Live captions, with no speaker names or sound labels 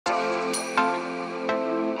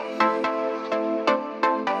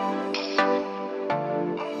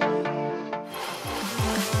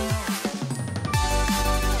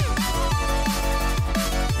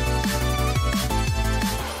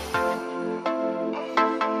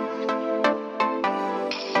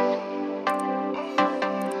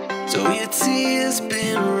So your tears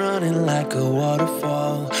been running like a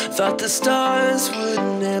waterfall. Thought the stars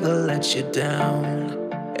would never let you down.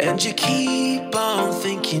 And you keep on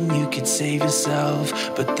thinking you could save yourself.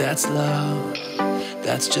 But that's love,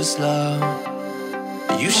 that's just love.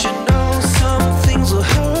 You should know some things will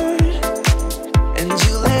hurt, and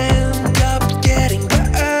you'll end up getting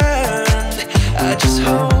burned. I just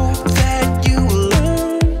hope that you will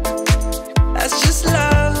learn. That's just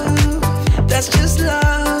love, that's just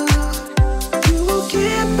love. You will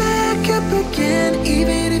get back up again,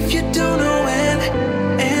 even if you don't know when.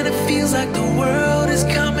 And it feels like the world is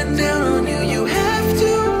coming down on you. You have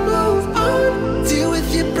to move on, deal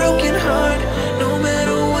with your broken heart. No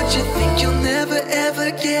matter what you think, you'll never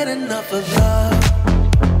ever get enough of love.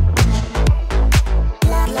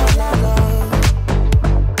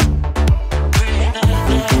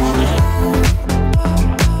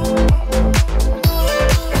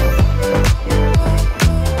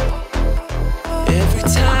 Every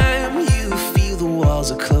time you feel the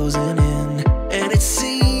walls are closing in, and it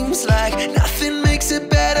seems like nothing makes it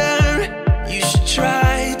better, you should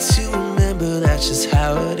try to remember that's just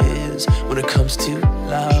how it is when it comes to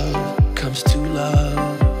love, comes to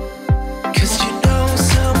love. 'Cause you know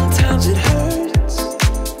sometimes it hurts,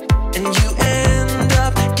 and you end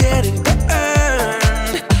up getting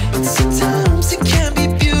burned. But sometimes it can be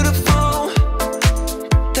beautiful.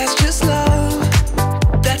 That's just love,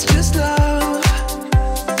 that's just love.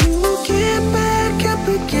 You will get back up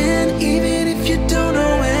again, even if you don't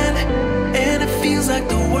know when. And it feels like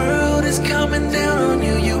the world is coming down on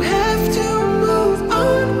you. You have to move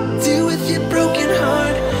on, deal with your broken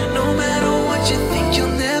heart. No matter what you think,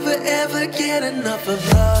 you'll never ever get enough of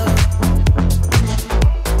love.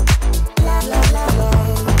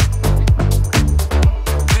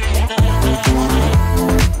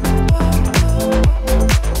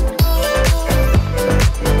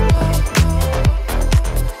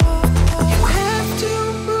 You have to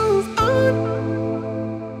move on,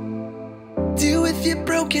 deal with your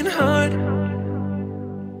broken heart.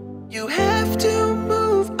 You have to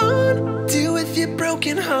move on, deal with your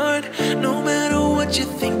broken heart. No matter what you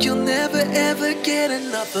think, you'll never ever get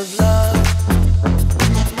enough of love.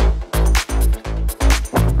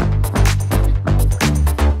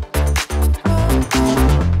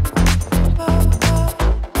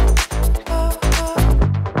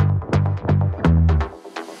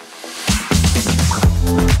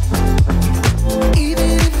 Even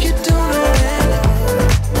if you don't know when.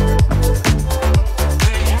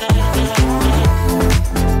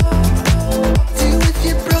 Deal with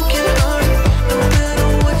your broken heart. No matter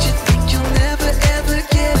what you think, you'll never ever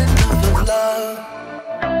get enough of love.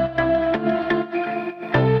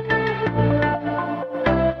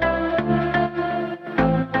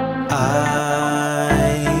 I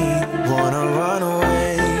wanna run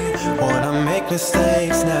away, wanna make mistakes.